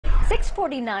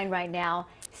6:49 right now.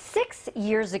 6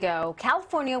 years ago,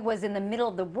 California was in the middle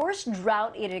of the worst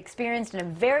drought it had experienced in a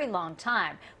very long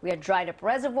time. We had dried up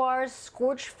reservoirs,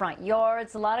 scorched front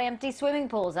yards, a lot of empty swimming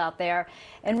pools out there,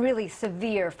 and really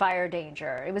severe fire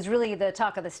danger. It was really the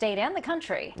talk of the state and the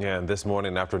country. Yeah, and this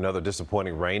morning, after another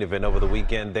disappointing rain event over the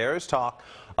weekend, there is talk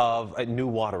of new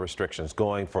water restrictions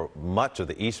going for much of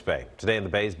the East Bay. Today in the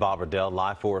Bay's Bob Redell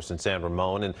live for us in San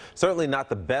Ramon, and certainly not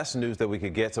the best news that we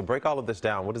could get. So break all of this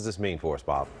down. What does this mean for us,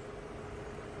 Bob?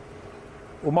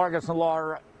 Well, Marcus and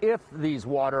Laura, if these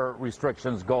water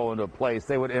restrictions go into place,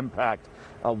 they would impact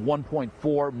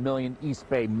 1.4 million East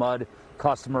Bay MUD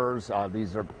customers.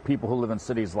 These are people who live in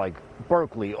cities like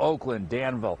Berkeley, Oakland,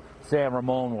 Danville, San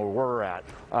Ramon, where we're at.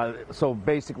 So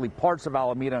basically parts of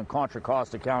Alameda and Contra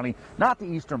Costa County, not the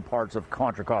eastern parts of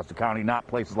Contra Costa County, not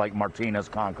places like Martinez,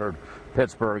 Concord,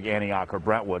 Pittsburgh, Antioch, or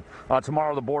Brentwood.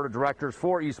 Tomorrow, the board of directors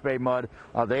for East Bay MUD,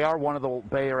 they are one of the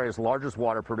Bay Area's largest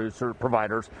water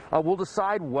providers, will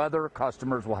decide whether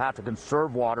customers will have to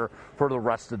conserve water for the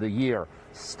rest of the year.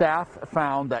 Staff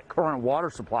found that current water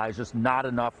supply is just not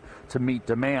enough to meet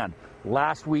demand.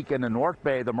 Last week in the North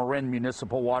Bay, the Marin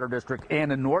Municipal Water District and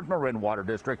the North Marin Water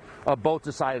District both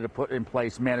decided to put in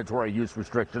place mandatory use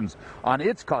restrictions on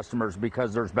its customers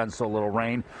because there's been so little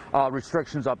rain.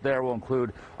 Restrictions up there will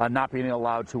include not being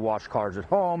allowed to wash cars at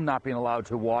home, not being allowed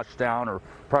to wash down or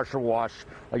pressure wash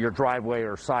your driveway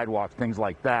or sidewalk, things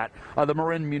like that. The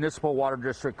Marin Municipal Water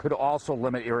District could also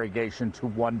limit irrigation to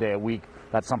 1 day a week.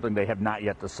 That's something they have not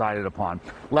yet decided upon.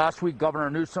 Last week, Governor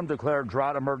Newsom declared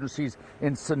drought emergencies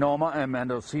in Sonoma and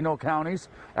Mendocino counties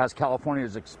as California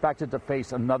is expected to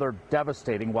face another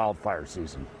devastating wildfire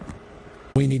season.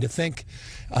 We need to think,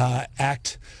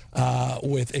 act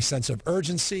with a sense of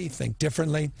urgency, think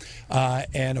differently,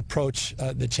 and approach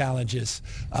the challenges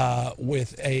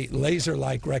with a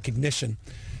laser-like recognition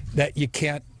that you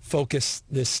can't focus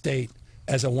this state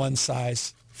as a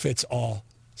one-size-fits-all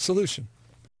solution.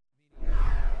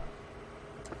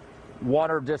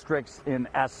 Water districts in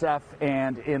SF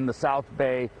and in the South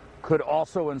Bay could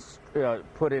also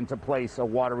put into place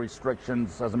water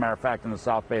restrictions. As a matter of fact, in the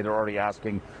South Bay, they're already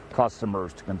asking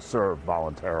customers to conserve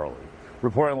voluntarily.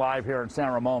 Reporting live here in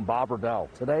San Ramon, Bob Redell,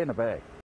 Today in the Bay.